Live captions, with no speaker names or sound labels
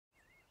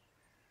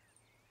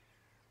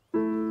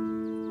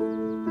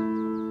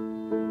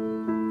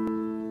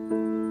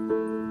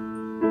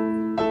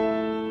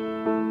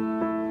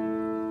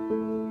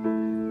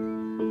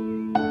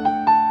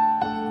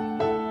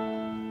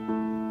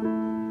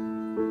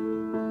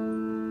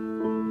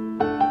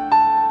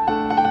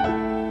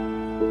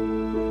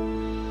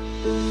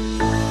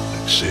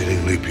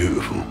Exceedingly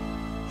beautiful.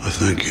 I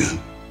thank you.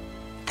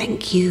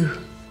 Thank you,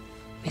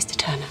 Mr.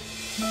 Turner.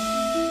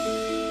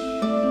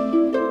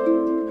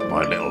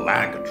 My little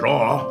lad could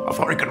draw. I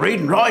thought he could read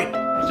and write.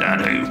 Is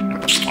that who?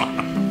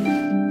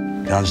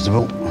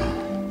 Constable.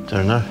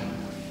 Turner.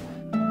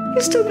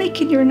 You're still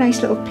making your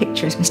nice little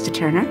pictures, Mr.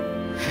 Turner.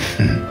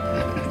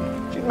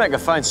 You'd make a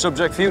fine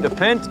subject for you to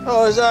paint.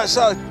 Oh, is that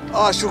so?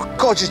 I shall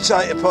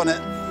cogitate upon it.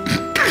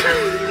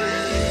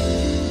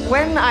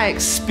 When I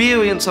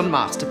experience a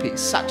masterpiece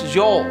such as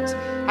yours,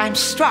 I'm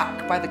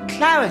struck by the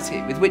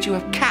clarity with which you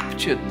have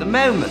captured the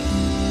moment.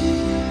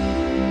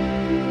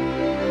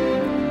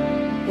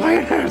 Why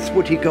on earth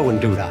would he go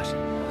and do that?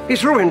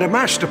 He's ruined a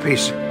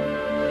masterpiece.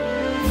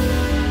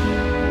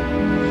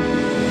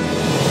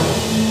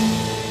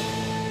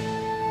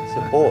 It's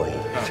a boy.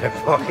 It's a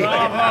boy.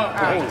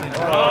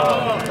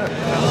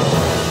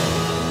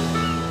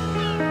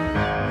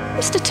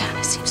 Mr.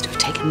 Turner seems to have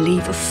taken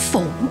leave of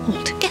form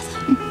altogether.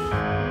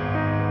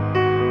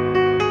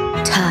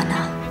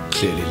 Turner.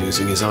 Clearly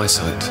losing his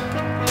eyesight.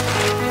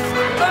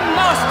 The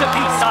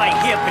masterpiece I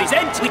here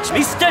present, which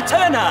Mr.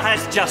 Turner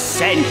has just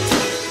sent.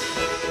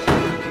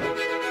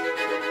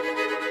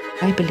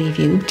 I believe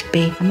you to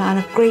be a man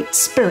of great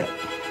spirit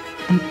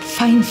and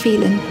fine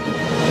feeling.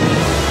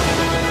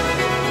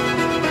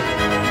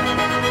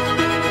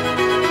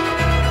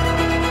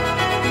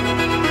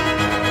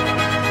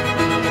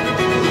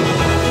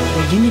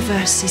 The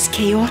universe is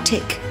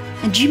chaotic,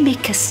 and you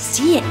make us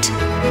see it.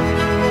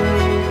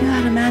 You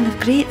are a man of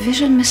great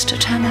vision, Mr.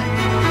 Turner.